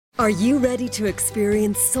Are you ready to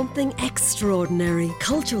experience something extraordinary?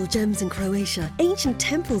 Cultural gems in Croatia, ancient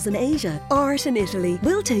temples in Asia, art in Italy.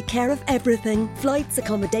 We'll take care of everything. Flights,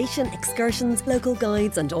 accommodation, excursions, local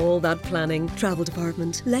guides and all that planning. Travel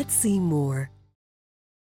department. Let's see more.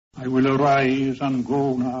 I will arise and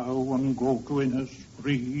go now and go to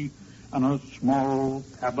Innisfree, and a small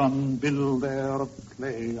cabin build there of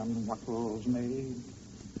clay and wattles made.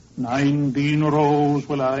 19 rows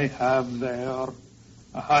will I have there,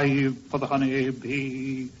 a hive for the honey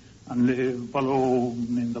bee, and live alone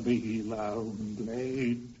in the bee-loud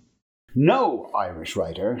glade. No Irish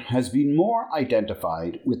writer has been more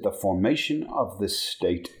identified with the formation of the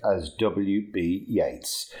state as W.B.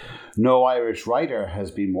 Yeats. No Irish writer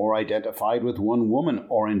has been more identified with one woman,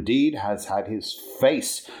 or indeed has had his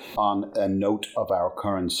face on a note of our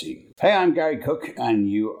currency. Hey, I'm Gary Cooke,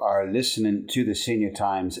 and you are listening to the Senior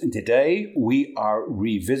Times. And today we are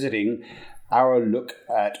revisiting our look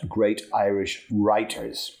at great Irish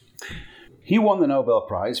writers. He won the Nobel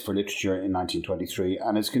Prize for Literature in 1923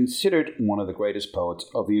 and is considered one of the greatest poets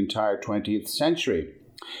of the entire 20th century.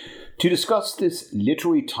 To discuss this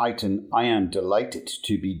literary titan, I am delighted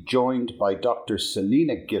to be joined by Dr.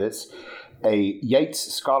 Selina Guinness, a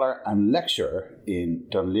Yeats scholar and lecturer in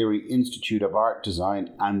Dún Laoghaire Institute of Art,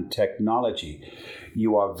 Design and Technology.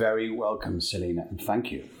 You are very welcome, Selina, and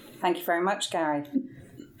thank you. Thank you very much, Gary.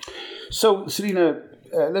 So, Selina,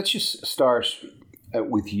 let's just start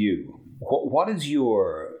with you. What is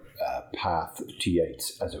your path to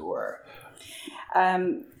Yeats, as it were?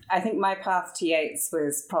 I think my path to Yeats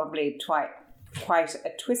was probably quite a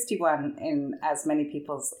twisty one, in as many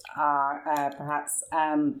people's are, perhaps.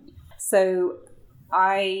 So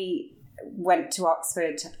I went to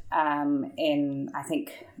Oxford in, I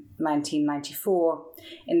think, 1994,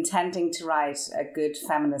 intending to write a good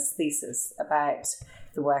feminist thesis about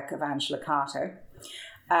the work of Angela Carter.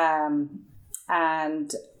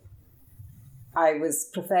 And I was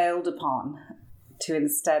prevailed upon to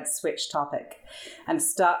instead switch topic and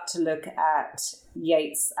start to look at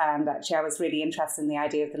Yeats. And actually I was really interested in the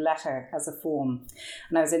idea of the letter as a form.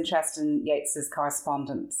 And I was interested in Yeats's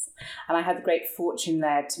correspondence. And I had the great fortune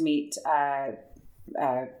there to meet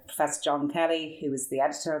Professor John Kelly, who was the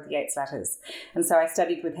editor of the Yeats letters. And so I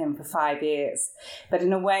studied with him for 5 years. But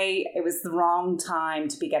in a way, it was the wrong time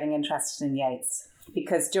to be getting interested in Yeats,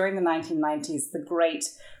 because during the 1990s, the great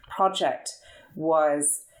project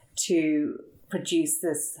was to produce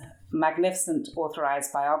this magnificent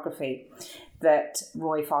authorized biography that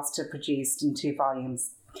Roy Foster produced in 2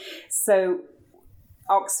 volumes. So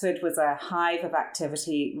Oxford was a hive of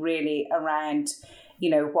activity really around,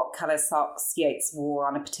 what colour socks Yeats wore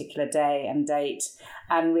on a particular day and date,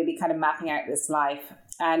 and really kind of mapping out this life.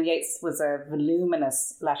 And Yeats was a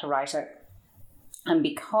voluminous letter writer. And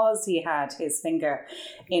because he had his finger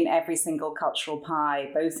in every single cultural pie,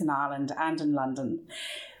 both in Ireland and in London,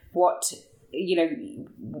 the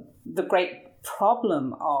great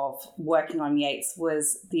problem of working on Yeats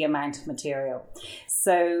was the amount of material.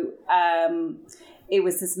 So it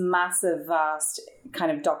was this massive, vast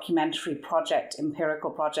kind of documentary project, empirical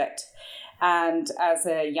project. And as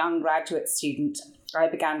a young graduate student, I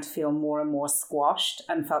began to feel more and more squashed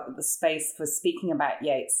and felt that the space for speaking about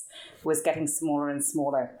Yeats was getting smaller and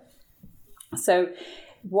smaller. So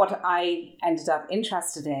what I ended up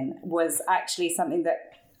interested in was actually something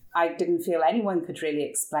that I didn't feel anyone could really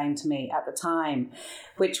explain to me at the time,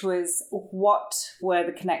 which was what were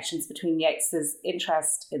the connections between Yeats's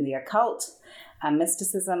interest in the occult and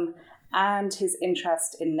mysticism and his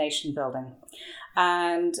interest in nation building.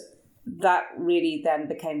 And that really then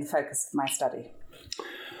became the focus of my study.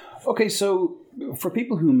 Okay, so for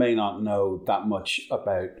people who may not know that much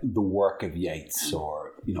about the work of Yeats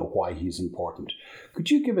or, why he's important, could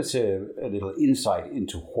you give us a little insight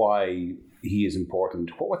into why he is important?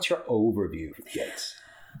 What's your overview of Yeats?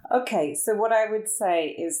 Okay, so what I would say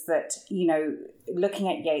is that, looking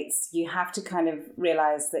at Yeats, you have to kind of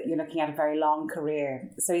realise that you're looking at a very long career.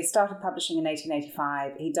 So he started publishing in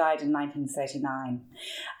 1885. He died in 1939.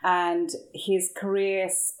 And his career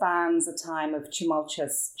spans a time of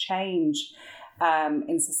tumultuous change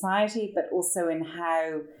in society, but also in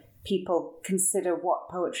how people consider what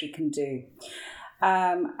poetry can do.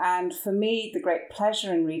 And for me, the great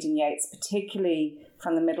pleasure in reading Yeats, particularly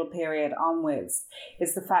from the middle period onwards,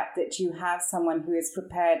 is the fact that you have someone who is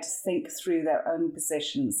prepared to think through their own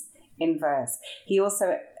positions in verse. He's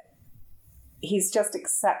just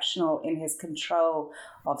exceptional in his control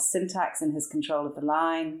of syntax and his control of the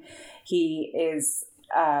line. He is,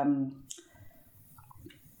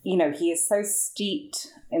 he is so steeped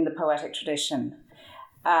in the poetic tradition,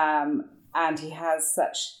 and he has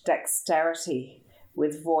such dexterity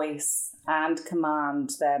with voice and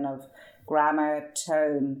command then of grammar,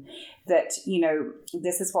 tone, that,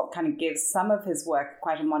 this is what kind of gives some of his work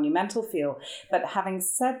quite a monumental feel. But having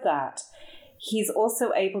said that, he's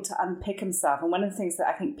also able to unpick himself. And one of the things that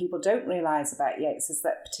I think people don't realise about Yeats is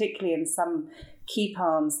that particularly in some key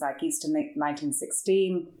poems like Eastern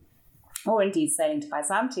 1916, or indeed Sailing to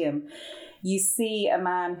Byzantium, you see a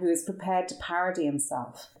man who is prepared to parody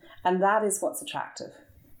himself. And that is what's attractive.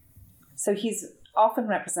 So he's often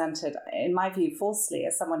represented, in my view, falsely,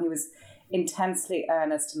 as someone who was intensely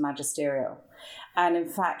earnest and magisterial. And in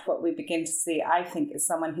fact, what we begin to see, I think, is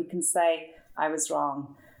someone who can say, I was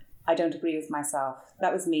wrong. I don't agree with myself.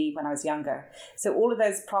 That was me when I was younger. So all of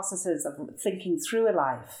those processes of thinking through a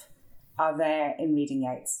life are there in reading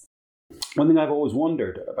Yeats. One thing I've always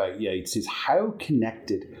wondered about Yeats is how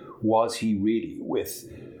connected was he really with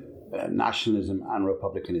nationalism and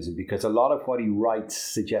republicanism? Because a lot of what he writes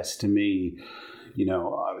suggests to me,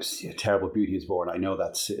 I was a terrible beauty is born. I know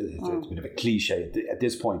it's a bit of a cliche at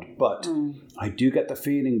this point, but I do get the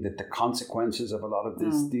feeling that the consequences of a lot of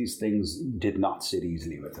these things did not sit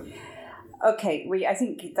easily with him. Okay, I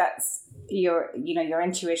think that's your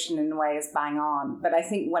intuition in a way is bang on. But I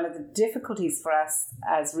think one of the difficulties for us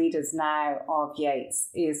as readers now of Yeats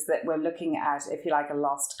is that we're looking at, if you like, a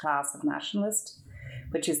lost class of nationalist,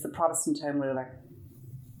 which is the Protestant Home Ruler.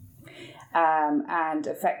 And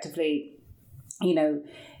effectively,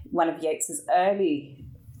 one of Yeats's early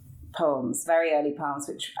poems, very early poems,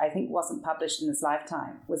 which I think wasn't published in his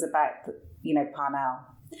lifetime, was about, Parnell.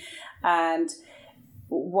 And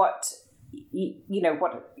what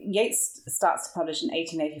Yeats starts to publish in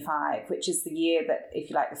 1885, which is the year that, if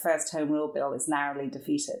you like, the first Home Rule Bill is narrowly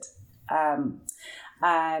defeated.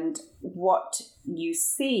 And what you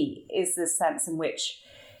see is this sense in which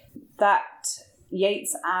that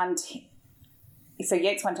Yeats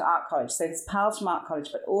Yeats went to art college, so his pals from art college,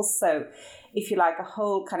 but also, if you like, a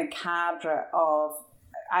whole kind of cadre of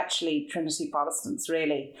actually Trinity Protestants,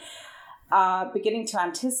 really, are beginning to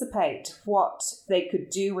anticipate what they could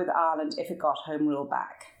do with Ireland if it got Home Rule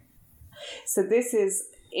back. So this is,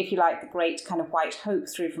 if you like, the great kind of white hope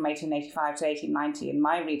through from 1885 to 1890, in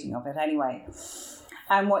my reading of it anyway.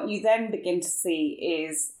 And what you then begin to see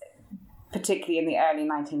is, particularly in the early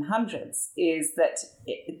 1900s, is that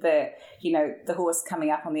the horse coming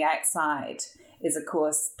up on the outside is, of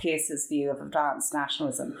course, Pearce's view of advanced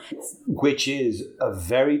nationalism. Which is a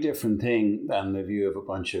very different thing than the view of a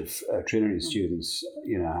bunch of Trinity students,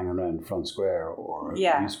 hanging around Front Square or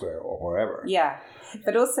New Square or wherever. Yeah,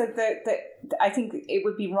 but also I think it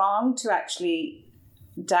would be wrong to actually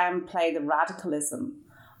downplay the radicalism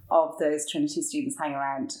of those Trinity students hanging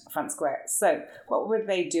around Front Square. So what were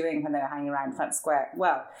they doing when they were hanging around Front Square?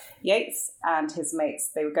 Well, Yeats and his mates,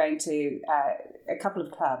 they were going to a couple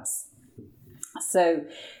of clubs. So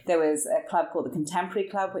there was a club called the Contemporary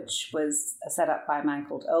Club, which was set up by a man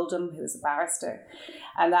called Oldham, who was a barrister.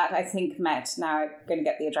 And that, I think, met, now I'm going to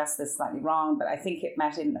get the address of this slightly wrong, but I think it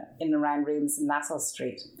met in around rooms in Nassau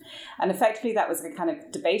Street. And effectively that was a kind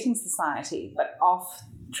of debating society, but off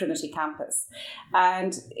Trinity campus.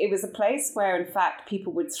 And it was a place where, in fact,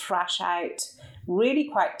 people would thrash out really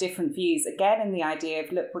quite different views, again, in the idea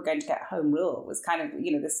of, look, we're going to get home rule. It was kind of,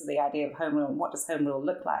 this is the idea of home rule, and what does home rule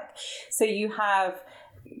look like? So you have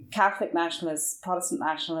Catholic nationalists, Protestant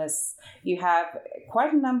nationalists, you have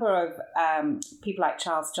quite a number of people like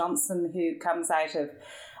Charles Johnson, who comes out of,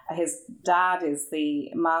 his dad is the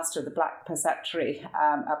master of the Black Preceptory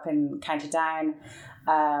up in County Down.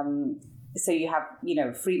 So you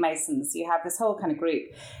have, Freemasons, you have this whole kind of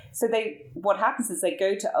group. So what happens is they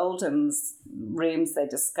go to Oldham's rooms, they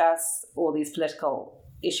discuss all these political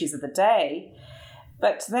issues of the day,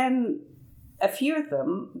 but then a few of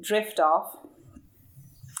them drift off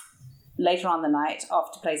later on the night,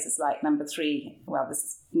 off to places like number 3, well, this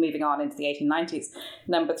is moving on into the 1890s,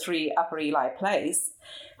 number 3 Upper Ely Place,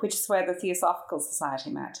 which is where the Theosophical Society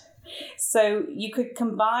met. So you could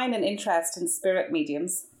combine an interest in spirit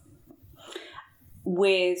mediums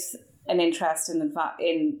with an interest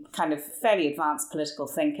in kind of fairly advanced political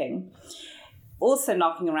thinking. Also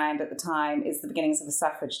knocking around at the time is the beginnings of a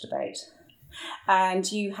suffrage debate.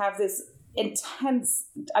 And you have this intense,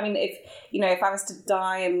 if I was to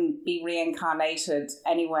die and be reincarnated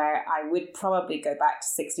anywhere, I would probably go back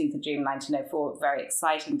to 16th of June 1904, a very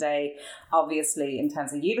exciting day, obviously, in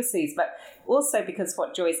terms of Ulysses, but also because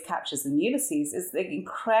what Joyce captures in Ulysses is the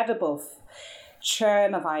incredible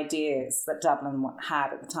churn of ideas that Dublin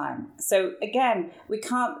had at the time. So again,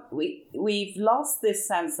 we've lost this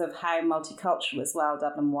sense of how multicultural as well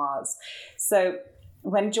Dublin was. So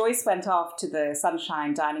when Joyce went off to the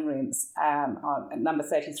Sunshine dining rooms on number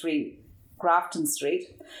 33 Grafton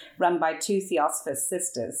Street, run by two Theosophist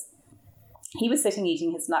sisters. He was sitting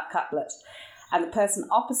eating his nut cutlet, and the person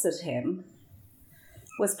opposite him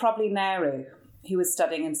was probably Nehru, who was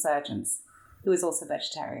studying insurgents, who was also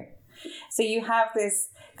vegetarian. So you have this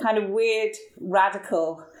kind of weird,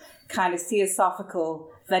 radical, kind of theosophical,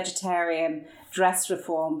 vegetarian, dress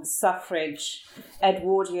reform, suffrage,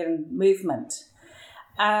 Edwardian movement.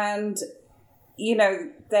 And, you know,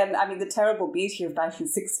 then, I mean, the terrible beauty of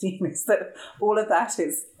 1916 is that all of that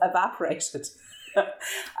is evaporated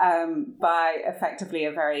by effectively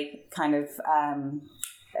a very kind of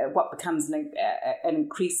what becomes an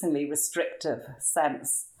increasingly restrictive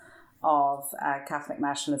sense of Catholic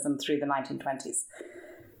nationalism through the 1920s.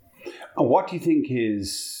 And what do you think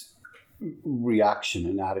his reaction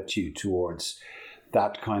and attitude towards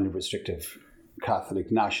that kind of restrictive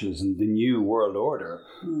Catholic nationalism, the new world order,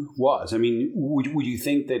 was? I mean, would you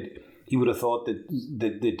think that he would have thought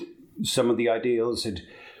that some of the ideals had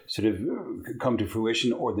sort of come to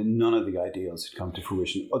fruition, or that none of the ideals had come to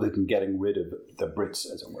fruition, other than getting rid of the Brits,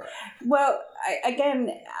 as it were? Well, I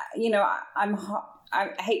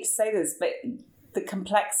hate to say this, but the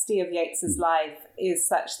complexity of Yeats's life is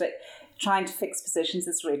such that trying to fix positions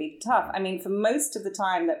is really tough. I mean, for most of the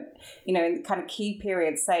time that, you know, in the kind of key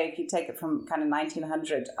period, say if you take it from kind of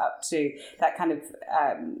 1900 up to that kind of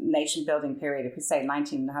nation building period, if we say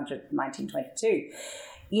 1900, 1922,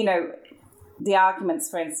 you know, the arguments,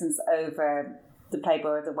 for instance, over the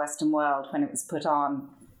Playboy of the Western World, when it was put on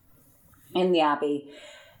in the Abbey,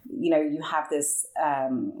 you know, you have this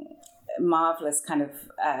marvelous kind of,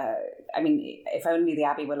 I mean, if only the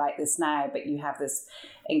Abbey were like this now, but you have this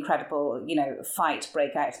incredible, you know, fight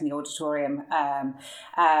break out in the auditorium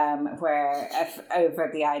where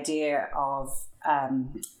over the idea of,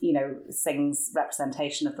 you know, Synge's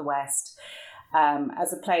representation of the West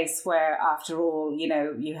as a place where, after all, you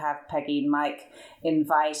know, you have Peggy and Mike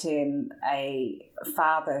inviting a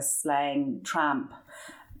father-slaying tramp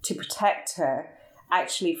to protect her,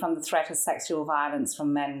 actually from the threat of sexual violence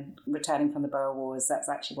from men returning from the Boer Wars. That's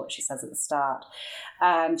actually what she says at the start.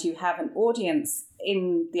 And you have an audience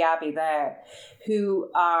in the Abbey there who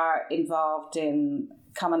are involved in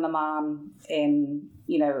Cumann na mBan, in,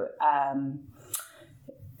 you know,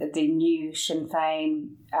 the new Sinn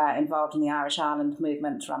Féin, involved in the Irish Island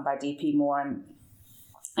movement run by D.P. Moore.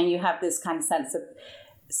 And you have this kind of sense of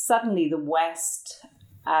suddenly the West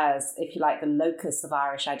as, if you like, the locus of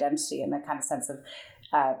Irish identity, and a kind of sense of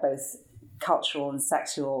both cultural and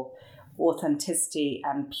sexual authenticity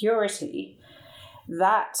and purity,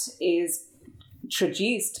 that is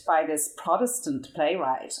traduced by this Protestant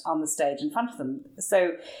playwright on the stage in front of them.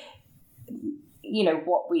 So, you know,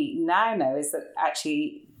 what we now know is that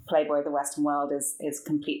actually Playboy of the Western World is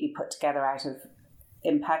completely put together out of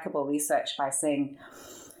impeccable research by Synge.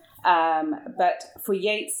 But for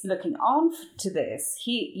Yeats, looking on to this,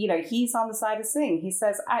 he's on the side of Synge. He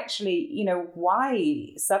says, actually, you know,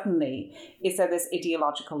 why suddenly is there this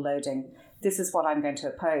ideological loading? This is what I'm going to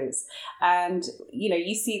oppose. And, you know,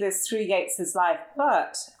 you see this through Yeats's life.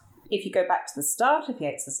 But if you go back to the start of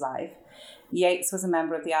Yeats's life, Yeats was a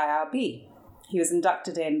member of the IRB. He was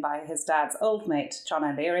inducted in by his dad's old mate, John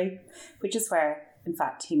O'Leary, which is where, in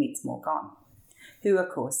fact, he meets Morgan, who, of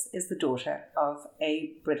course, is the daughter of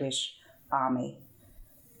a British Army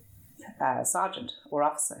sergeant or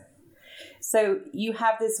officer. So you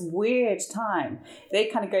have this weird time. They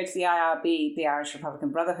kind of go to the IRB, the Irish Republican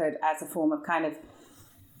Brotherhood, as a form of kind of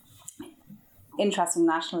interesting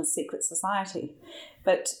nationalist secret society.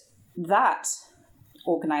 But that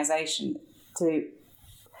organisation, to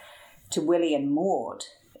Willie and Maud,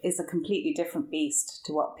 is a completely different beast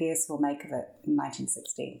to what Pearse will make of it in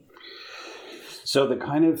 1916. So the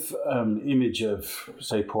kind of image of,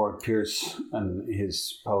 say, poor Pearse and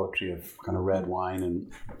his poetry of kind of red wine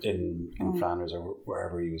and in Flanders or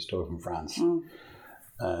wherever he was told from France,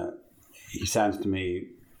 he sounds to me,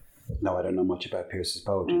 no, I don't know much about Pearse's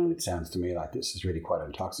poetry, but it sounds to me like this is really quite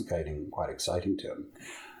intoxicating, quite exciting to him.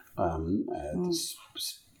 This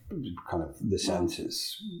kind of, the sense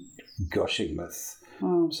is gushing with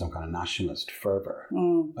some kind of nationalist fervour.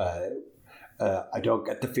 I don't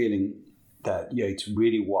get the feeling that Yeats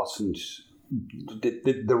really wasn't,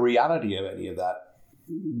 the reality of any of that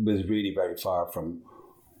was really very far from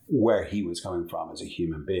where he was coming from as a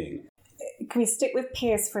human being. Can we stick with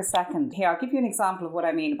Pearse for a second? Here, I'll give you an example of what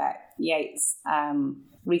I mean about Yeats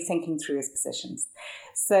rethinking through his positions.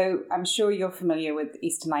 So I'm sure you're familiar with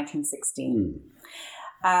Easter 1916.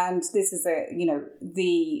 And this is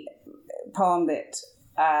the poem that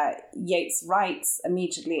Yeats writes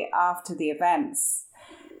immediately after the events,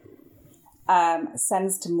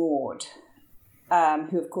 sends to Maud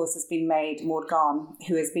who of course has been made, Maud Gonne,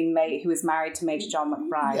 who is married to Major John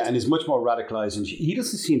McBride. Yeah, and is much more radicalised, and he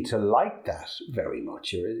doesn't seem to like that very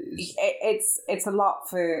much. It's a lot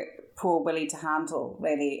for poor Willie to handle,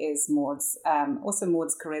 really, is Maud's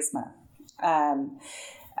charisma.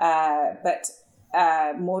 But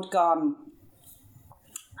Maud Gonne,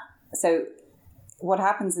 so what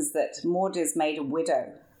happens is that Maud is made a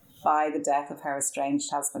widow by the death of her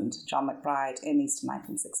estranged husband, John McBride, in Easter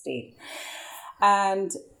 1916.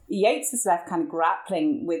 And Yeats is left kind of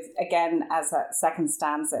grappling with, again, as that second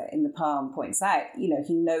stanza in the poem points out, he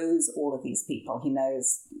knows all of these people. He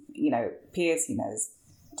knows, Pearse, he knows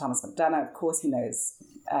Thomas MacDonagh, of course he knows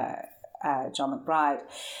John McBride,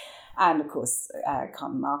 and of course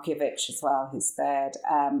Con Markievicz as well, who's spared.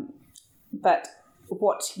 But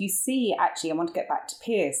what you see, actually, I want to get back to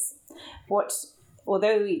Pearse,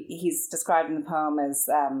 although he's described in the poem as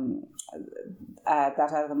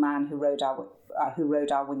that other man who rode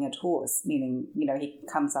our winged horse, meaning, he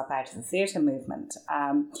comes up out of the theatre movement.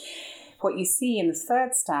 What you see in the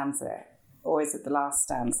third stanza, or is it the last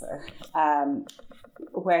stanza,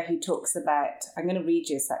 where he talks about, I'm going to read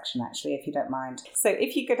you a section, actually, if you don't mind. So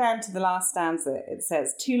if you go down to the last stanza, it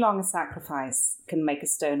says, "Too long a sacrifice can make a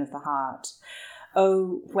stone of the heart.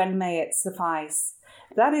 Oh, when may it suffice?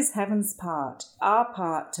 That is heaven's part, our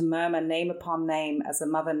part to murmur name upon name as a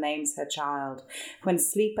mother names her child, when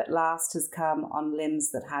sleep at last has come on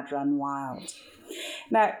limbs that had run wild."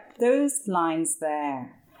 Now, those lines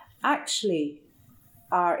there actually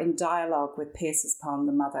are in dialogue with Pearse's poem,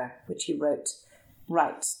 The Mother, which he wrote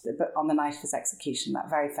on the night of his execution, that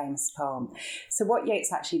very famous poem. So what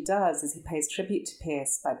Yeats actually does is he pays tribute to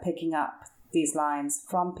Pearse by picking up these lines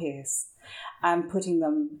from Pearse and putting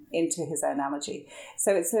them into his own elegy.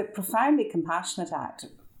 So it's a profoundly compassionate act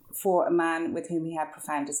for a man with whom he had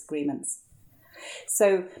profound disagreements.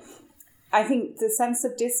 So I think the sense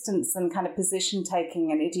of distance and kind of position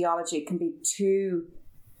taking and ideology can be too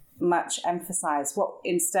much emphasized. What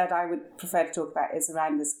instead I would prefer to talk about is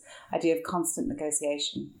around this idea of constant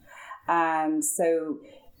negotiation. And so,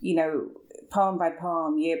 poem by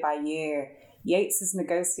poem, year by year, Yeats is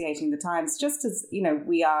negotiating the times, just as,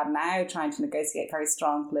 we are now trying to negotiate very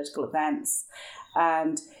strong political events.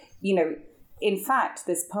 And, in fact,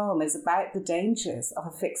 this poem is about the dangers of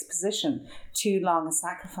a fixed position. Too long a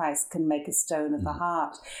sacrifice can make a stone of the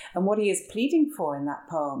heart. And what he is pleading for in that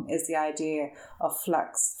poem is the idea of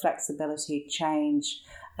flux, flexibility, change,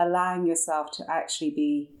 allowing yourself to actually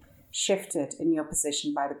be shifted in your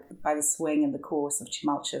position by the swing and the course of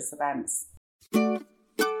tumultuous events.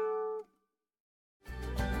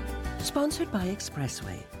 Sponsored by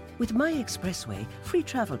Expressway. With My Expressway, free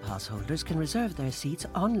travel pass holders can reserve their seats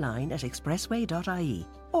online at expressway.ie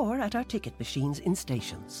or at our ticket machines in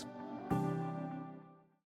stations.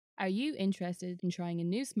 Are you interested in trying a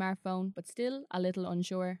new smartphone but still a little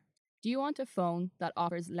unsure? Do you want a phone that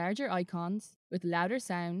offers larger icons with louder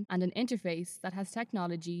sound and an interface that has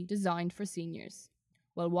technology designed for seniors?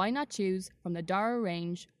 Well, why not choose from the Doro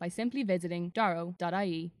range by simply visiting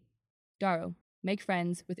doro.ie. Doro. Make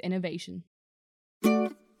friends with innovation.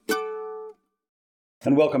 And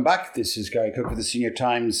welcome back. This is Gary Cooke with the Senior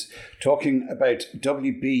Times talking about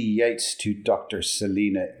W.B. Yeats to Dr.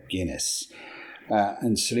 Selina Guinness.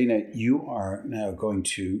 And Selina, you are now going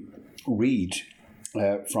to read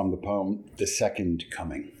from the poem The Second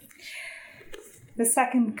Coming. The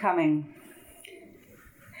Second Coming.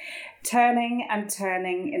 Turning and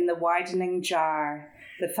turning in the widening jar,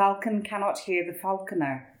 the falcon cannot hear the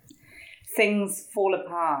falconer. Things fall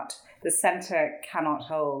apart, the centre cannot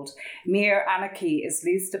hold. Mere anarchy is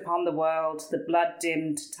loosed upon the world, the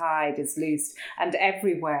blood-dimmed tide is loosed, and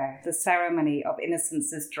everywhere the ceremony of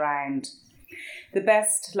innocence is drowned. The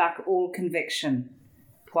best lack all conviction,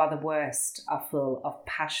 while the worst are full of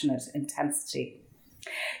passionate intensity.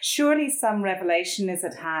 Surely some revelation is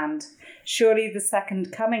at hand. Surely the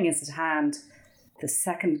second coming is at hand. The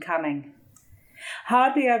second coming.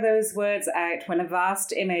 Hardly are those words out when a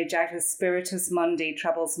vast image out of Spiritus Mundi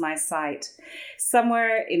troubles my sight.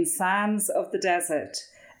 Somewhere in sands of the desert,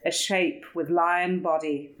 a shape with lion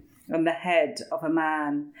body and the head of a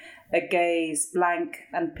man, a gaze blank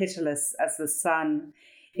and pitiless as the sun,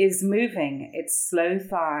 is moving its slow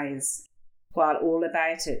thighs, while all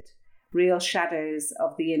about it, real shadows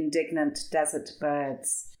of the indignant desert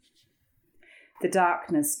birds. The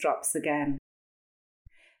darkness drops again.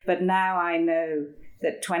 But now I know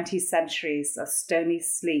that 20 centuries of stony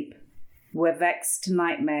sleep were vexed to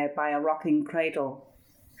nightmare by a rocking cradle.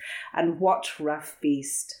 And what rough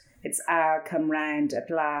beast, its hour come round at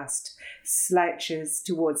last, slouches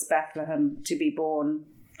towards Bethlehem to be born?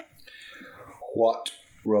 What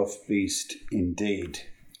rough beast indeed.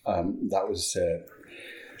 That was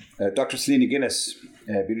Dr. Selina Guinness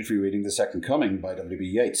beautifully reading The Second Coming by W.B.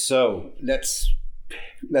 Yeats. So let's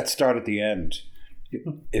start at the end,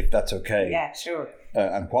 if that's okay. Yeah, sure.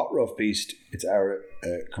 And what rough beast? It's our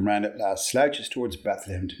come round at last, slouches towards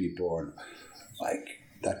Bethlehem to be born. Like,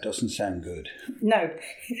 that doesn't sound good. No.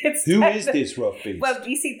 Who is this rough beast? Well,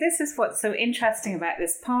 you see, this is what's so interesting about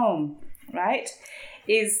this poem, right?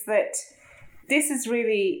 Is that this is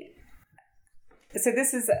really... So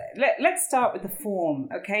this is... Let's start with the form,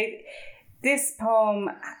 okay? This poem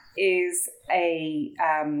is a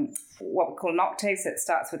what we call an octave, so it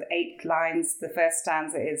starts with 8 lines. The first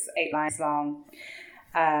stanza is 8 lines long.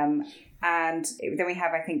 And then we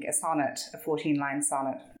have, I think, a sonnet, a 14-line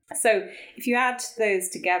sonnet. So if you add those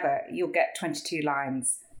together, you'll get 22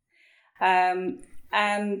 lines.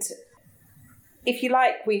 And if you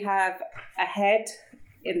like, we have a head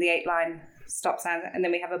in the 8-line stop stanza, and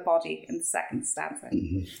then we have a body in the second stanza.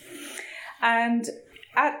 Mm-hmm. And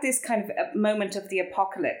at this kind of a moment of the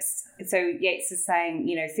apocalypse, so Yeats is saying,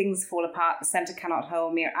 things fall apart, the centre cannot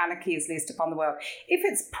hold, mere anarchy is loosed upon the world. If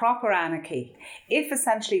it's proper anarchy, if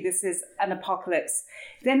essentially this is an apocalypse,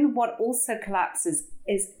 then what also collapses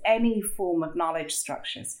is any form of knowledge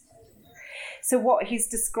structures. So what he's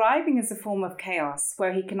describing is a form of chaos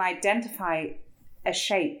where he can identify a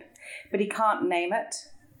shape, but he can't name it.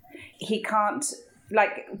 He can't...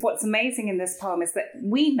 Like, what's amazing in this poem is that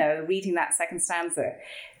we know, reading that second stanza,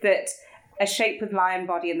 that a shape with lion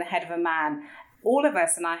body and the head of a man, all of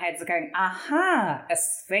us in our heads are going, aha, a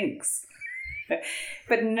sphinx.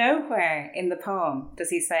 But nowhere in the poem does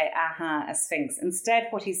he say, aha, a sphinx. Instead,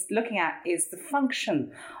 what he's looking at is the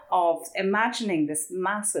function of imagining this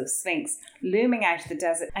massive sphinx looming out of the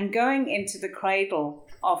desert and going into the cradle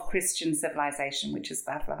of Christian civilization, which is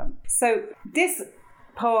Bethlehem. So this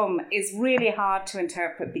poem is really hard to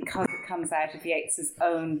interpret because it comes out of Yeats's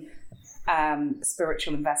own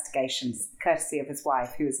spiritual investigations, courtesy of his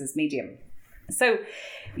wife, who is his medium. So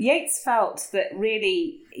Yeats felt that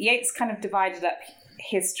really, Yeats kind of divided up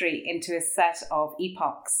history into a set of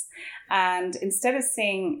epochs. And instead of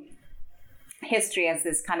seeing history as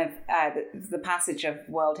this kind of, the passage of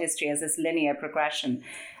world history as this linear progression,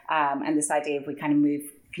 and this idea of we kind of move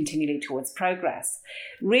continually towards progress.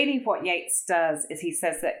 Really what Yeats does is he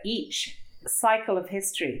says that each cycle of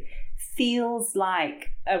history feels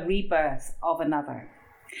like a rebirth of another.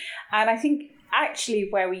 And I think actually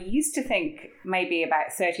where we used to think maybe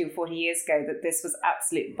about 30 or 40 years ago that this was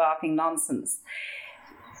absolute barking nonsense,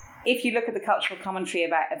 if you look at the cultural commentary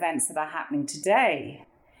about events that are happening today,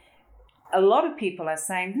 a lot of people are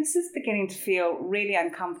saying this is beginning to feel really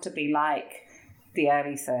uncomfortably like the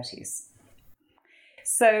early 30s.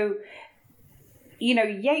 So,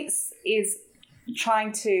 Yeats is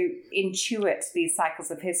trying to intuit these cycles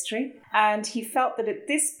of history. And he felt that at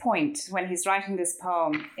this point, when he's writing this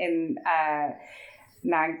poem in,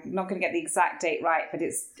 now I'm not going to get the exact date right, but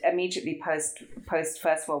it's immediately post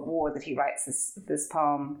First World War that he writes this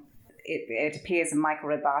poem. It appears in Michael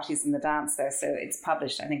Robartes in The Dancer, so it's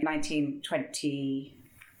published, I think,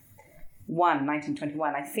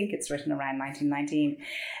 1921. I think it's written around 1919.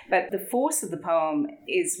 But the force of the poem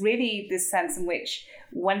is really this sense in which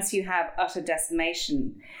once you have utter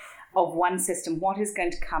decimation of one system, what is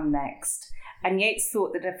going to come next? And Yeats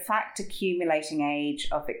thought that a fact accumulating age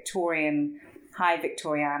of Victorian, high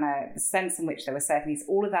Victoriana, the sense in which there were certainties,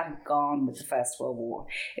 all of that had gone with the First World War.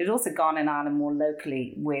 It had also gone in Ireland more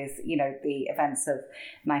locally with, the events of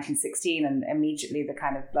 1916 and immediately the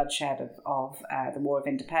kind of bloodshed of the War of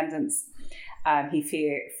Independence. He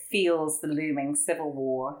feels the looming civil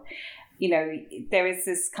war. There is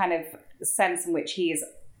this kind of sense in which he is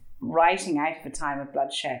writing out of a time of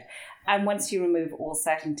bloodshed. And once you remove all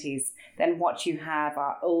certainties, then what you have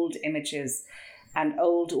are old images and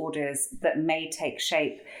old orders that may take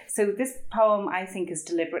shape. So this poem, I think, is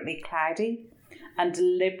deliberately cloudy and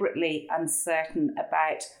deliberately uncertain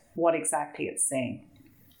about what exactly it's saying.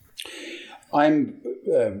 I'm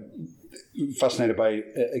fascinated by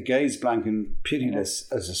a gaze blank and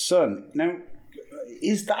pitiless as a sun. Now,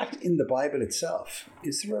 is that in the Bible itself?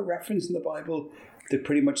 Is there a reference in the Bible that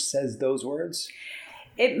pretty much says those words?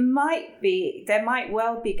 It might be. There might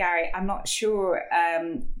well be, Gary. I'm not sure.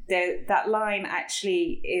 That line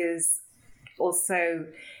actually is also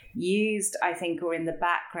used, I think, or in the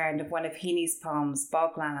background of one of Heaney's poems,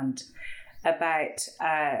 Bogland, about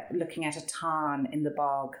looking at a tarn in the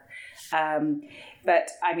bog.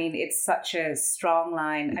 But, I mean, it's such a strong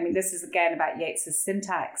line. I mean, this is, again, about Yeats's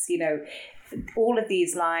syntax. all of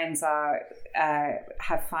these lines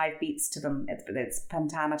have 5 beats to them. It's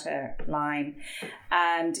pentameter line.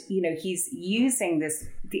 And, he's using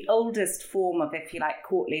the oldest form of, if you like,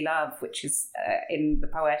 courtly love, which is in the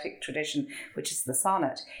poetic tradition, which is the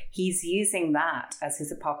sonnet. He's using that as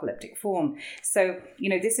his apocalyptic form. So,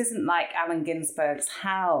 this isn't like Allen Ginsberg's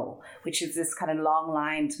Howl, which is this kind of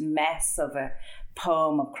long-lined mess of a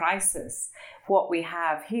poem of crisis. What we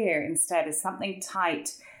have here instead is something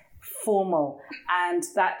tight, formal, and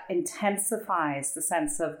that intensifies the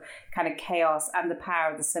sense of kind of chaos and the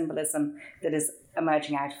power of the symbolism that is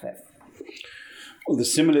emerging out of it. Well, the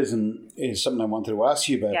symbolism is something I wanted to ask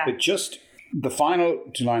you about, but just the final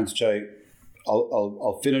 2 lines, which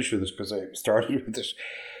I'll finish with this because I started with this.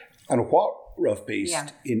 And what Rough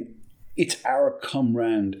Beast in "It's our come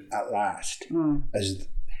round at last,"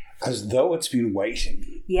 as though it's been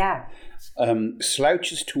waiting. Yeah.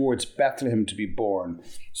 Slouches towards Bethlehem to be born.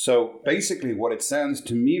 So basically what it sounds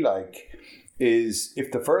to me like is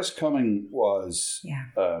if the first coming was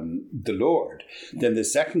the Lord, then the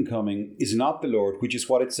second coming is not the Lord, which is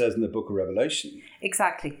what it says in the book of Revelation.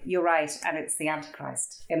 Exactly. You're right. And it's the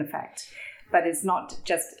Antichrist, in effect. But it's not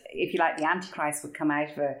just, if you like, the Antichrist would come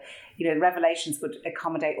out of the Revelations would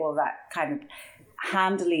accommodate all of that kind of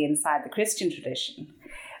handily inside the Christian tradition.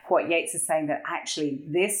 What Yeats is saying that actually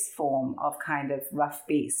this form of kind of rough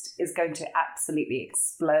beast is going to absolutely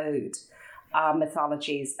explode our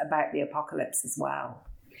mythologies about the apocalypse as well.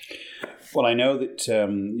 Well, I know that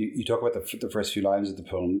you talk about the first few lines of the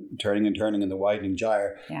poem, turning and turning in the widening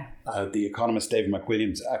gyre. Yeah. The economist David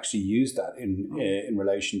McWilliams actually used that in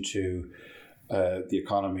relation to the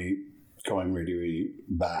economy going really, really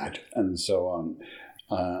bad and so on.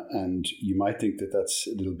 And you might think that that's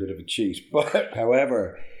a little bit of a cheat. But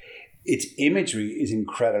however, its imagery is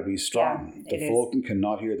incredibly strong. The falcon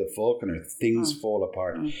cannot hear the falconer. Things fall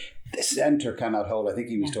apart. The centre cannot hold. I think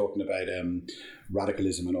he was talking about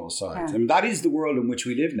radicalism on all sides. I mean, that is the world in which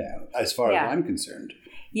we live now, as far as I'm concerned.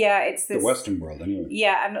 Yeah, it's this, the Western world anyway.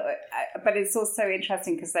 Yeah, and but it's also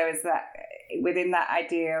interesting because there is that, within that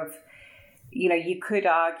idea of, you could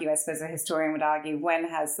argue, I suppose a historian would argue, when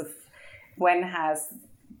has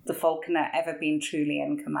the falconer ever been truly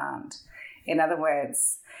in command? In other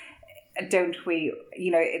words, don't we,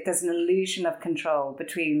 there's an illusion of control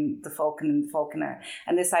between the falcon and the falconer.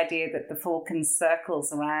 And this idea that the falcon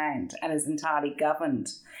circles around and is entirely governed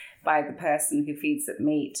by the person who feeds it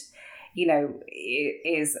meat,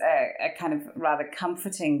 is a kind of rather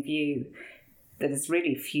comforting view that is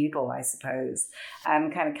really feudal, I suppose.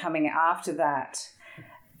 And kind of coming after that,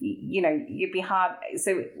 you'd be hard.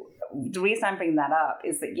 So the reason I'm bringing that up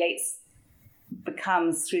is that Yeats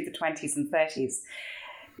becomes, through the 20s and 30s,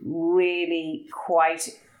 really quite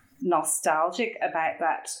nostalgic about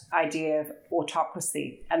that idea of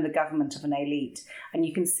autocracy and the government of an elite. And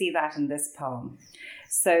you can see that in this poem.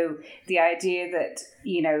 So the idea that,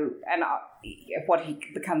 and what he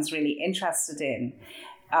becomes really interested in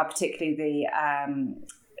are particularly the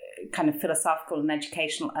kind of philosophical and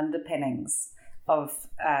educational underpinnings of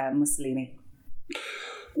Mussolini.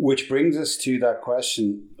 Which brings us to that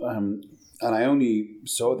question, and I only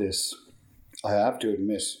saw this, I have to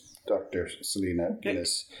admit, Dr. Selina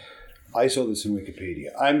Guinness, I saw this in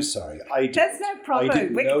Wikipedia. I'm sorry. There's no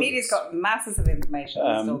problem. Wikipedia's got masses of information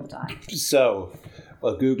all the time. So,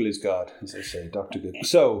 well, Google is God, as I say, Dr. Google.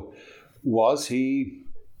 So, was he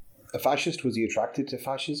a fascist? Was he attracted to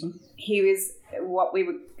fascism? He was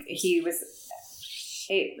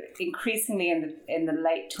increasingly in the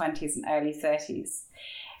late 20s and early 30s.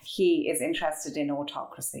 He is interested in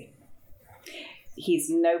autocracy. He's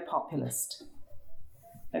no populist.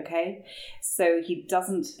 Okay, so he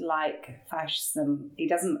doesn't like fascism. He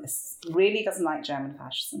really doesn't like German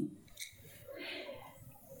fascism,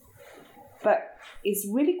 but is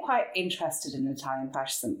really quite interested in Italian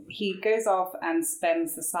fascism. He goes off and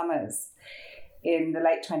spends the summers in the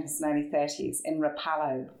late 20s and early 30s in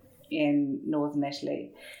Rapallo in northern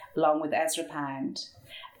Italy, along with Ezra Pound.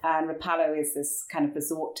 And Rapallo is this kind of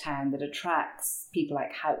resort town that attracts people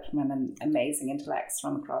like Hauptmann and amazing intellects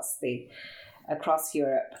from across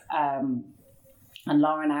Europe. And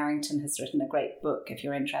Lauren Arrington has written a great book, if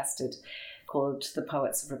you're interested, called The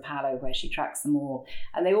Poets of Rapallo, where she tracks them all.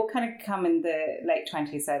 And they all kind of come in the late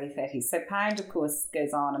 20s, early 30s. So Pound, of course,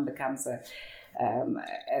 goes on and becomes a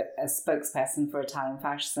spokesperson for Italian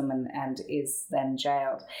fascism and is then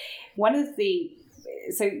jailed.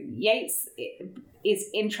 So Yeats is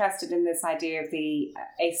interested in this idea of the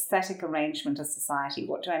aesthetic arrangement of society.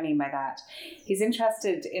 What do I mean by that? He's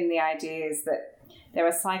interested in the ideas that There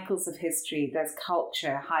are cycles of history, there's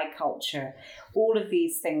culture, high culture, all of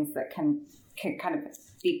these things that can kind of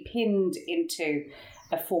be pinned into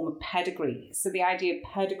a form of pedigree. So the idea of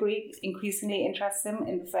pedigree increasingly interests him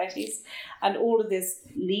in the 30s. And all of this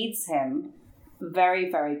leads him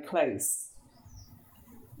very, very close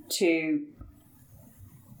to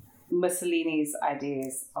Mussolini's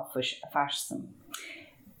ideas of fascism.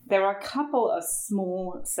 There are a couple of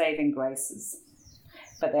small saving graces,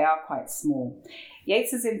 but they are quite small.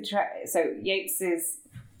 Yeats is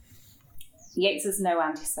no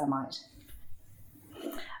anti-Semite.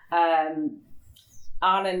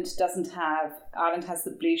 Ireland has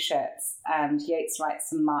the blue shirts, and Yeats writes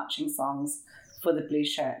some marching songs for the blue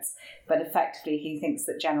shirts, but effectively he thinks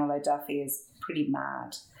that General O'Duffy is pretty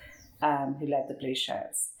mad, who led the blue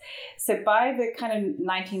shirts. So by the kind of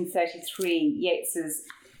 1933, Yeats is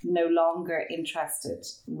no longer interested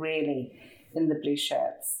really in the blue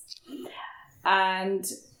shirts. And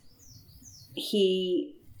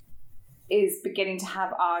he is beginning to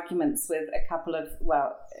have arguments with a couple of,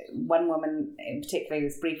 one woman in particular who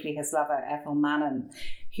was briefly his lover, Ethel Mannon,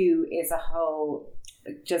 who is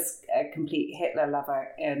just a complete Hitler lover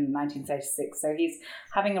in 1936. So he's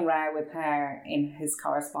having a row with her in his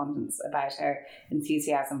correspondence about her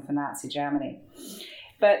enthusiasm for Nazi Germany.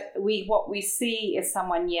 But what we see is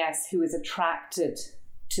someone, yes, who is attracted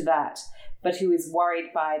to that, but who is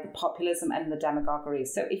worried by the populism and the demagoguery.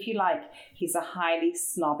 So if you like, he's a highly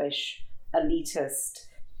snobbish, elitist,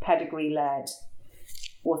 pedigree-led,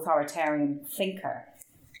 authoritarian thinker.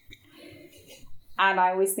 And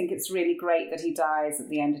I always think it's really great that he dies at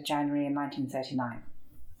the end of January in 1939.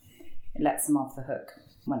 It lets him off the hook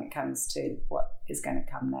when it comes to what is going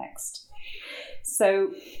to come next.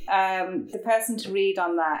 So the person to read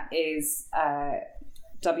on that is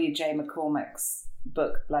W.J. McCormack's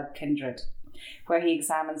book, Blood Kindred, where he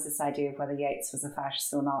examines this idea of whether Yeats was a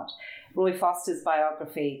fascist or not. Roy Foster's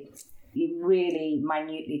biography really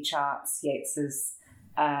minutely charts Yeats's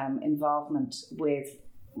involvement with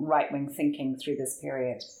right-wing thinking through this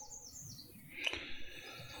period.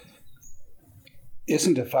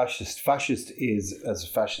 Isn't a fascist? Fascist is as a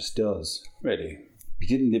fascist does, really. He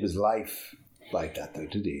didn't live his life like that, though,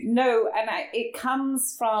 did he? No, and it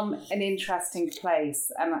comes from an interesting place.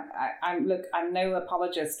 And I'm no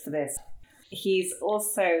apologist for this. He's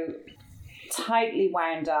also tightly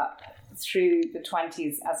wound up through the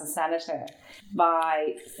 20s as a senator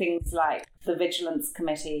by things like the Vigilance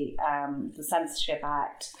Committee, the Censorship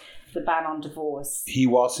Act, the ban on divorce. He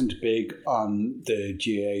wasn't big on the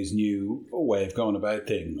GA's new way of going about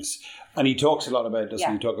things. And he talks a lot about,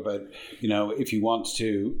 doesn't he? Talk about, if you want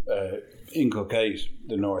to inculcate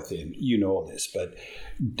the North in, all this, but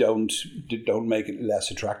don't make it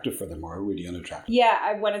less attractive for them or really unattractive.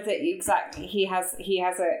 Yeah, one of the, exactly.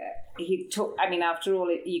 After all,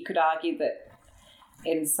 you could argue that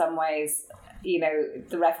in some ways,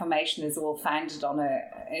 the Reformation is all founded on an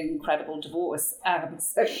incredible divorce.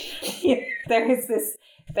 So there is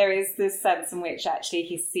this sense in which actually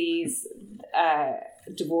he sees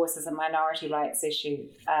divorce as a minority rights issue,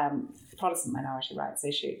 Protestant minority rights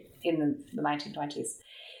issue in the 1920s.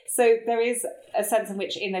 So there is a sense in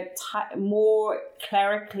which in a more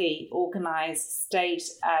clerically organised state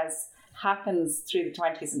as happens through the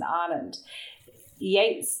 20s in Ireland,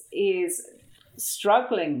 Yeats is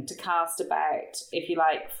struggling to cast about, if you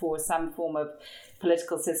like, for some form of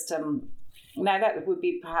political system. Now, that would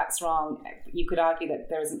be perhaps wrong. You could argue that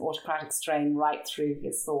there is an autocratic strain right through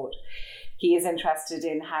his thought. He is interested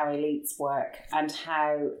in how elites work and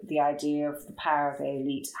how the idea of the power of the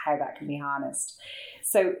elite, how that can be harnessed.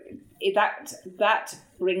 So that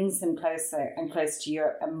brings him closer and closer to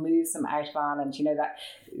Europe and moves him out of Ireland.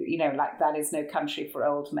 That is no country for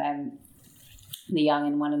old men. The young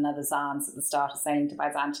in one another's arms at the start of sailing to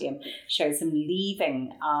Byzantium shows him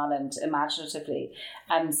leaving Ireland imaginatively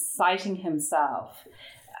and citing himself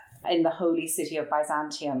in the holy city of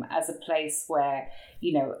Byzantium as a place where,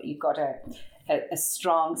 you've got a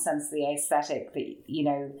strong sense of the aesthetic,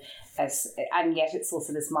 and yet it's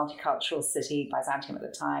also this multicultural city, Byzantium at the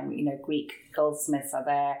time. Greek goldsmiths are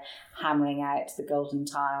there hammering out the golden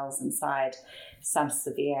tiles inside Santa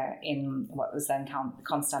Sofia in what was then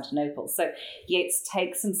Constantinople. So Yeats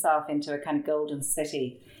takes himself into a kind of golden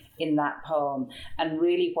city in that poem, and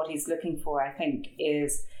really what he's looking for, I think,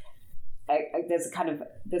 is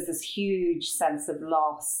there's this huge sense of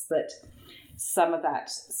loss that some of that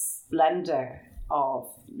splendor of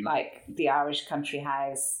like the Irish country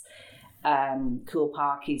house Coole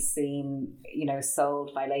Park, he's seen,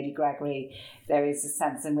 sold by Lady Gregory. There is a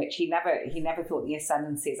sense in which he never thought the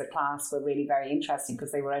ascendancy as a class were really very interesting,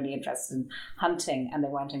 because they were only interested in hunting and they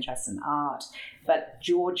weren't interested in art. But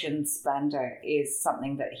Georgian splendour is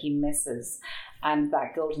something that he misses, and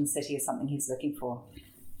that golden city is something he's looking for.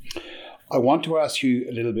 I want to ask you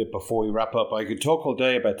a little bit before we wrap up. I could talk all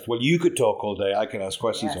day about, you could talk all day. I could ask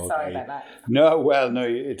questions all day. Sorry about that. No,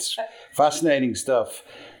 it's fascinating stuff.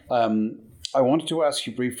 I wanted to ask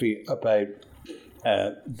you briefly about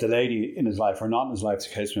the lady in his life, or not in his life, the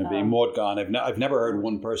case may be, Maud Gonne. I've never heard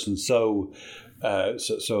one person so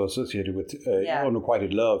associated with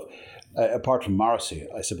unrequited love, apart from Morrissey,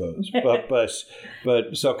 I suppose. but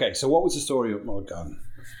so okay. So what was the story of Maud Gonne?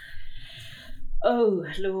 Oh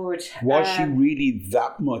Lord! Was she really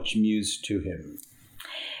that much muse to him?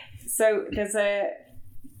 So there's a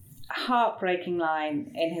heartbreaking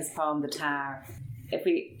line in his poem, The Tower.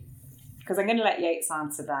 Because I'm going to let Yeats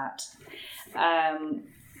answer that.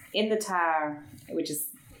 In The Tower, which is,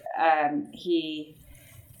 he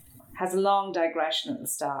has a long digression at the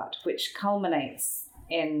start, which culminates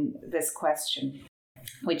in this question,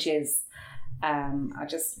 which is, I'll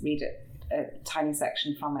just read a tiny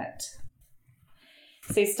section from it.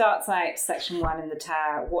 So he starts out, section 1 in The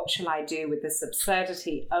Tower. What shall I do with this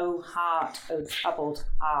absurdity? O heart, O troubled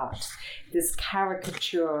heart, this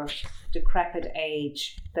caricature, decrepit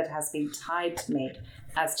age that has been tied to me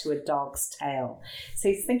as to a dog's tail. So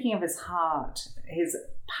he's thinking of his heart, his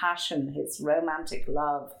passion, his romantic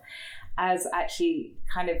love, as actually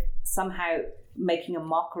kind of somehow making a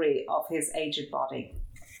mockery of his aged body.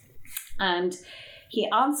 And he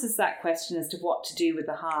answers that question as to what to do with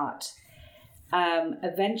the heart.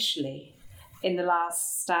 Eventually, in the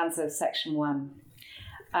last stanza of section 1,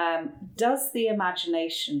 does the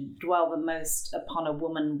imagination dwell the most upon a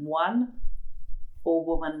woman won or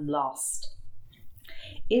woman lost?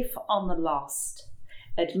 If on the lost,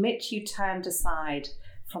 admit you turned aside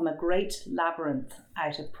from a great labyrinth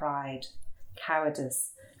out of pride,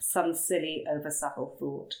 cowardice, some silly over-subtle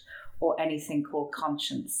thought, or anything called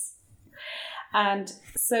conscience. And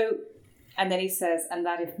then he says, and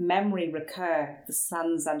that if memory recur, the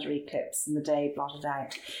sun's under eclipse and the day blotted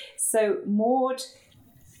out. So Maud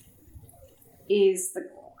is the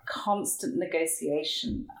constant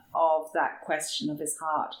negotiation of that question of his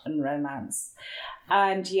heart and romance.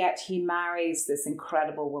 And yet he marries this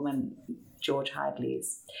incredible woman, George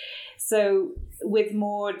Hyde-Lees. So with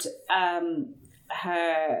Maud,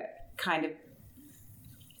 her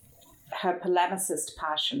polemicist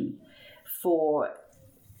passion for,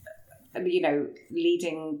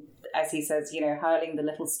 leading, as he says, hurling the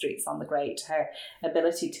little streets on the great, her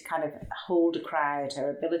ability to kind of hold a crowd, her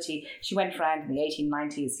ability, she went around in the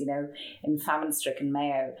 1890s, in famine-stricken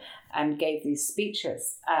Mayo, and gave these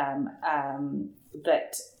speeches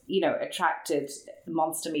that, attracted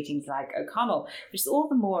monster meetings like O'Connell, which is all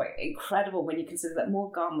the more incredible when you consider that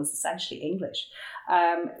Maud Gonne was essentially English.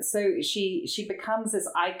 So she becomes this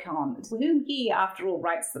icon, whom he, after all,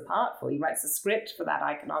 writes the part for. He writes the script for that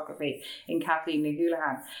iconography in Kathleen and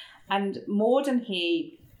Houlihan. And Maud and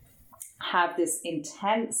he have this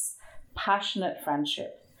intense, passionate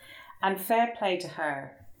friendship. And fair play to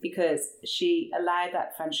her, because she allowed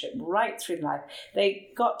that friendship right through life. They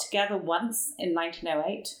got together once in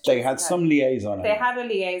 1908. They had some liaison. They had a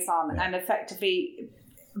liaison, and effectively,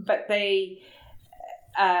 but they...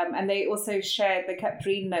 and they also shared, they kept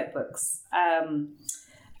dream notebooks.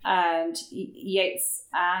 And Yeats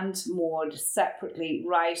and Maud separately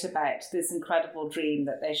write about this incredible dream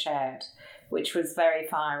that they shared, which was very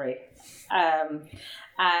fiery.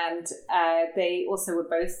 And they also were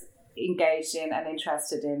both engaged in and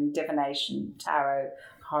interested in divination, tarot,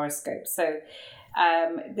 horoscope. So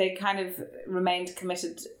they kind of remained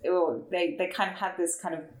committed, or they kind of had this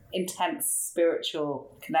kind of intense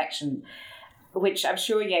spiritual connection, which I'm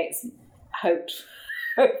sure Yeats hoped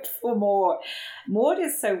for more. Maud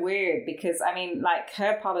is so weird because,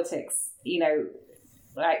 her politics,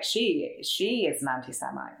 she is an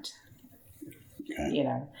anti-Semite,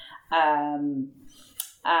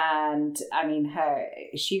 and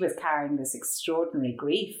she was carrying this extraordinary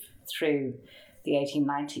grief through the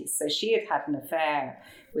 1890s. So she had an affair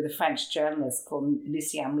with a French journalist called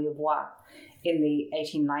Lucien Millevoye in the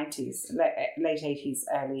 1890s, late 80s,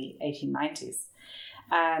 early 1890s.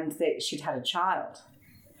 And she'd had a child.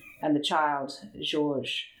 And the child,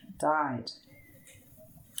 Georges, died.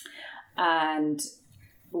 And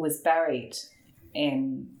was buried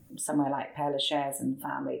in somewhere like Père Lachaise and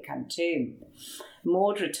family kind of tomb.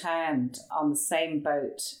 Maud returned on the same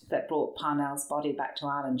boat that brought Parnell's body back to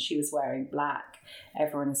Ireland. She was wearing black.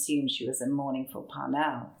 Everyone assumed she was in mourning for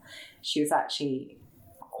Parnell. She was actually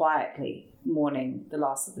quietly mourning the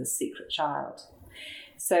loss of this secret child.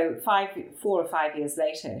 So 4 or 5 years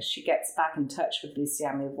later, she gets back in touch with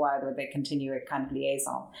Lucien Lavoie, where they continue a kind of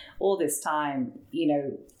liaison. All this time,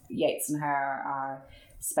 Yeats and her are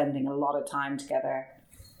spending a lot of time together.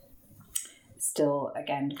 Still,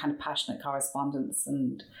 again, kind of passionate correspondence.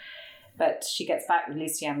 But she gets back with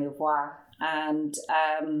Lucien Lavoie, and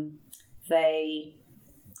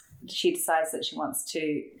she decides that she wants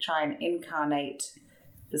to try and incarnate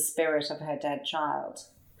the spirit of her dead child.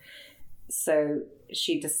 So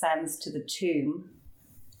she descends to the tomb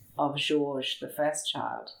of Georges, the first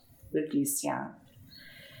child, with Lucien.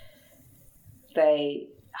 They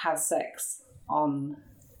have sex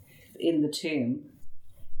in the tomb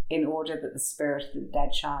in order that the spirit of the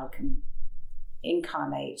dead child can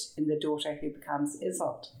incarnate in the daughter who becomes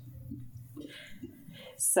Isolde.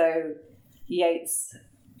 So Yeats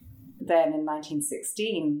then in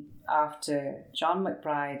 1916, after John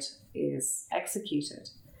McBride is executed,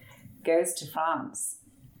 goes to France.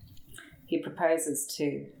 He proposes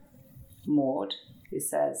to Maud, who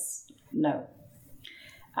says no.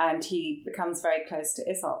 And he becomes very close to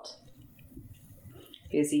Isolde,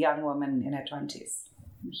 who's a young woman in her 20s,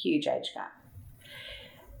 huge age gap.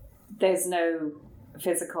 There's no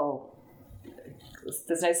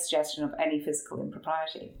suggestion of any physical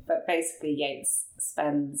impropriety, but basically Yeats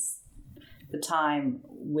spends the time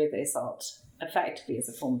with Isolde effectively as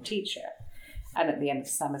a former teacher, and at the end of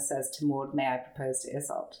the summer says to Maud, "May I propose to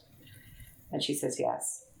Isolde?" And she says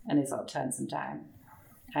yes, and Isolde turns him down.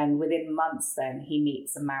 And within months then he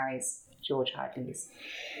meets and marries George Hyde-Lewis.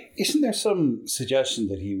 Isn't there some suggestion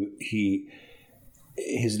that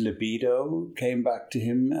his libido came back to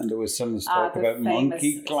him, and there was some talk about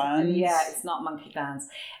monkey glands? Yeah, it's not monkey glands.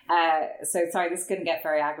 So sorry, this is going to get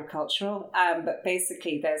very agricultural, but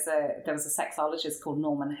basically there was a sexologist called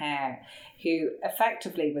Norman Hare who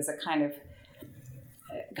effectively was a kind of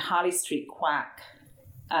Harley Street quack.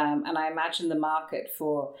 And I imagine the market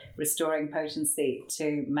for restoring potency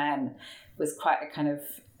to men was quite a kind of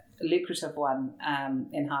lucrative one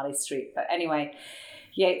in Harley Street. But anyway,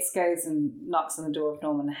 Yeats goes and knocks on the door of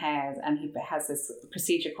Norman Hare, and he has this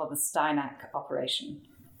procedure called the Steinach operation.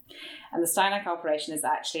 And the Steinach operation is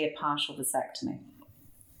actually a partial vasectomy.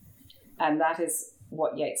 And that is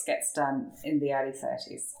what Yeats gets done in the early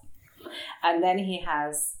 30s. And then he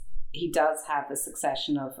does have a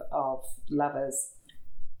succession of lovers.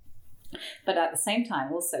 But at the same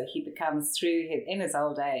time, also, he becomes, in his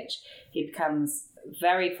old age, he becomes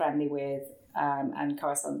very friendly with and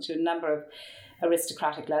corresponds to a number of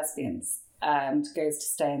aristocratic lesbians, and goes to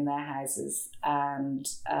stay in their houses, and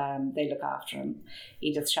they look after him.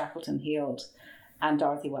 Edith Shackleton Heald and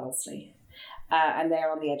Dorothy Wellesley. And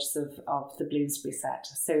they're on the edges of the Bloomsbury set.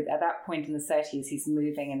 So at that point in the 30s, he's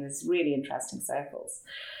moving in these really interesting circles.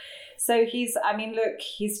 So he's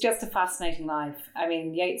just a fascinating life. I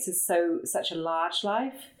mean, Yeats is such a large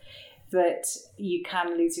life that you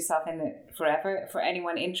can lose yourself in it forever. For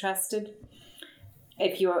anyone interested,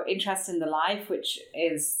 if you're interested in the life, which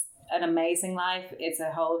is an amazing life, it's a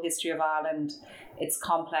whole history of Ireland. It's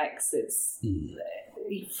complex. It's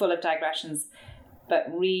full of digressions. But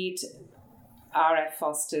read R.F.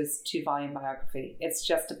 Foster's 2-volume biography. It's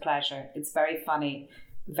just a pleasure. It's very funny,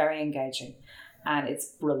 very engaging, and it's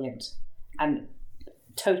brilliant and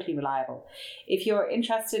totally reliable. If you're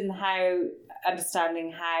interested in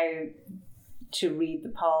understanding how to read the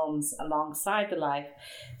poems alongside the life,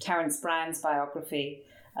 Terence Brown's biography,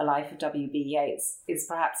 A Life of W.B. Yeats, is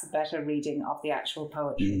perhaps a better reading of the actual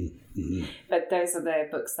poetry. Mm-hmm. But those are the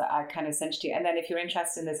books that I kind of sent you. And then if you're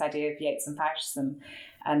interested in this idea of Yeats and fascism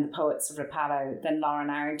and the poets of Rapallo, then Lauren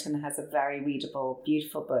Arrington has a very readable,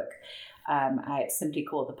 beautiful book out simply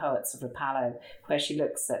called The Poets of Rapallo, where she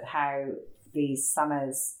looks at how these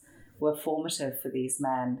summers were formative for these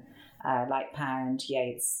men like Pound,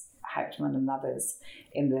 Yeats, Hauptmann and others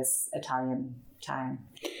in this Italian town.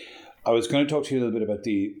 I was going to talk to you a little bit about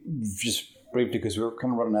just briefly because we're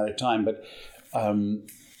kind of running out of time, but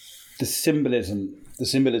the symbolism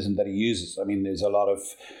that he uses. I mean, there's a lot of,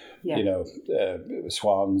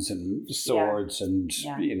 swans and swords and,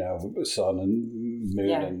 sun and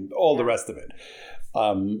moon and all the rest of it.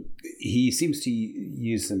 He seems to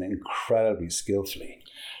use them incredibly skillfully.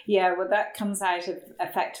 Yeah, well, that comes out of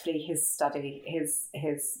effectively his study, his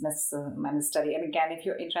mysticism and his study. And again, if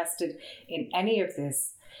you're interested in any of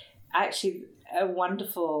this, actually, a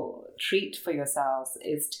wonderful treat for yourselves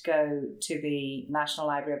is to go to the National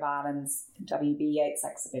Library of Ireland's W.B. Yeats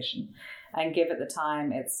exhibition and give it the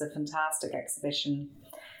time. It's a fantastic exhibition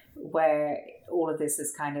where all of this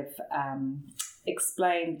is kind of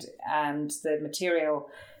explained, and the material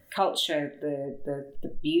culture,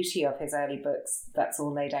 the beauty of his early books, that's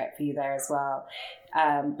all laid out for you there as well.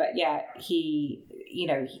 But yeah,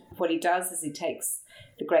 what he does is he takes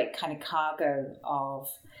the great kind of cargo of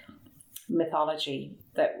mythology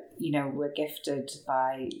that, we're gifted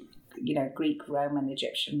by, Greek, Roman,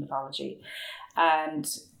 Egyptian mythology and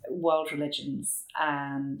world religions.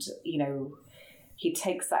 And, he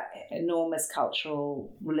takes that enormous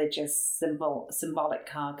cultural, religious, symbolic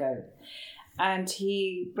cargo, and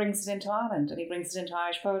he brings it into Ireland, and he brings it into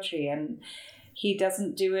Irish poetry. And he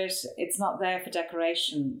doesn't do it, it's not there for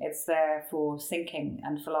decoration, it's there for thinking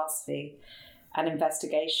and philosophy and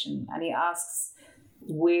investigation. And he asks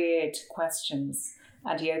weird questions,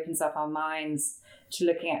 and he opens up our minds to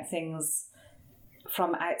looking at things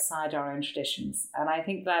from outside our own traditions. And I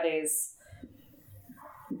think that is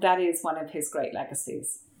one of his great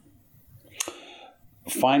legacies.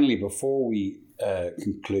 Finally, before we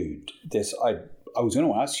conclude this, I was going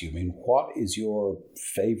to ask you, what is your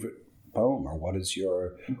favourite poem, or what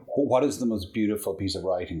is the most beautiful piece of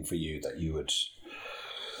writing for you that you would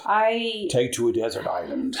take to a desert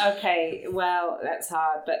island? Okay, well, that's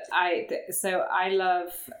hard, but I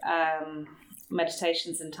love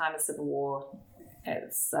Meditations in Time of Civil War.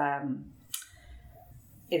 It's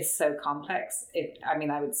so complex.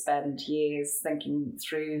 I would spend years thinking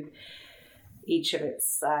through each of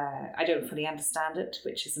its. I don't fully understand it,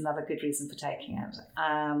 which is another good reason for taking it.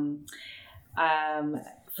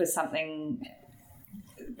 For something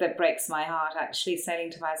that breaks my heart, actually,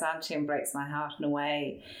 Sailing to Byzantium breaks my heart in a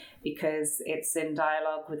way, because it's in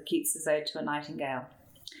dialogue with Keats's Ode to a Nightingale.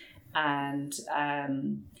 And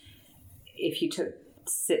if you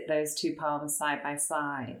sit those two poems side by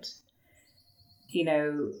side,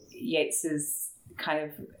 Yeats is kind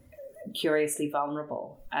of curiously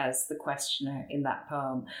vulnerable as the questioner in that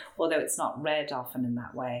poem, although it's not read often in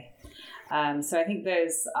that way. So I think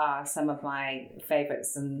those are some of my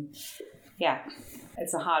favourites. And yeah,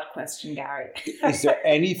 it's a hard question, Gary. Is there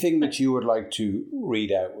anything that you would like to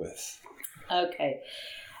read out with? Okay.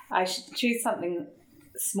 I should choose something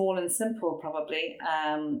small and simple, probably,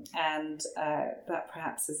 and that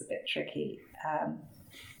perhaps is a bit tricky.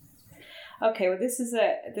 Okay, well, this is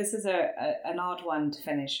an odd one to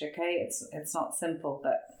finish. Okay, it's not simple,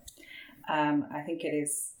 but I think it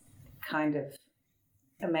is kind of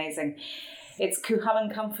amazing. It's Coole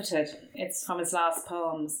Uncomforted. It's from his last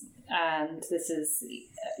poems, and this is,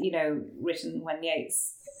 written when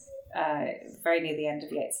Yeats, very near the end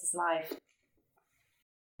of Yeats's life.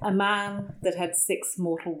 A man that had 6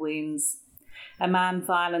 mortal wounds, a man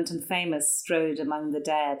violent and famous, strode among the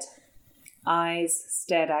dead. Eyes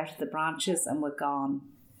stared out of the branches and were gone.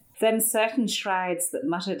 Then certain shrouds that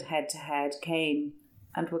muttered head to head came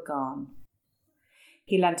and were gone.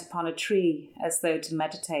 He leant upon a tree as though to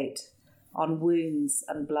meditate on wounds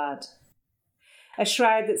and blood. A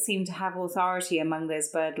shroud that seemed to have authority among those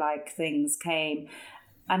bird-like things came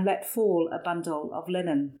and let fall a bundle of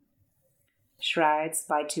linen. Shrouds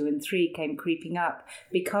by 2 and 3 came creeping up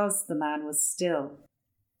because the man was still.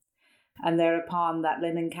 And thereupon that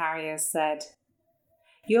linen carrier said,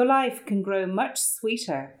 "Your life can grow much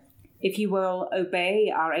sweeter if you will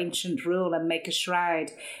obey our ancient rule and make a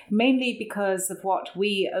shroud, mainly because of what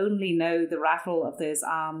we only know the rattle of those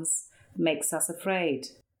arms makes us afraid.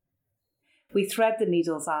 We thread the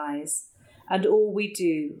needle's eyes, and all we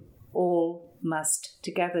do, all must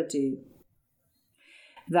together do."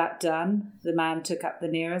 That done, the man took up the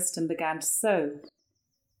nearest and began to sew.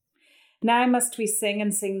 "Now must we sing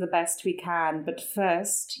and sing the best we can, but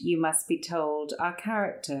first you must be told our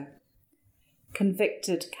character.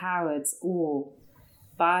 Convicted cowards all,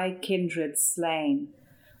 by kindred slain,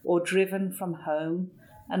 or driven from home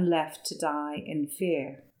and left to die in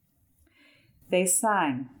fear." They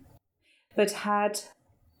sang, but had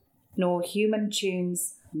nor human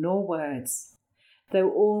tunes nor words,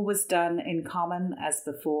 though all was done in common as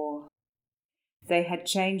before. They had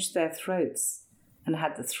changed their throats and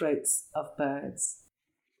had the throats of birds.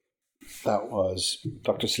 That was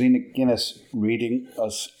Dr. Selina Guinness reading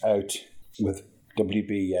us out with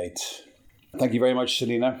W.B. Yeats. Thank you very much,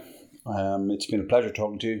 Selina. It's been a pleasure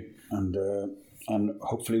talking to you, and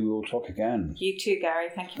hopefully we will talk again. You too, Gary.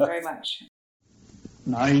 Thank you very much.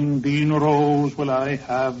 19 rows will I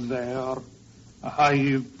have there, a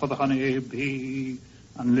hive for the honey bee,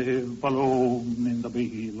 and live alone in the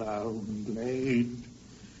bee-loud glade.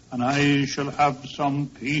 and I shall have some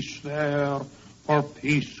peace there, for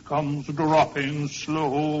peace comes dropping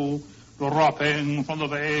slow, dropping from the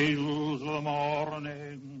vales of the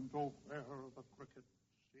morning to where the cricket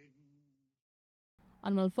sings.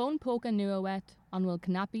 An bhfuil fón póca nua wet, an bhfuil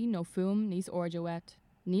cnapi nó fum nís orja wet.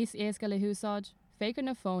 Nís éasca le húsáid, fécar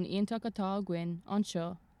na fón ionach atá gwyn an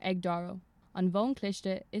seo ag daro. An bhón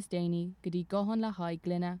cliste is déine go dtí gohan le haid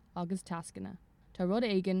gline agus tascanna. Tá rud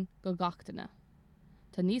éigen go gachtainna.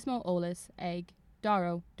 Tá níos mó ólas ag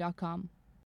daro.com.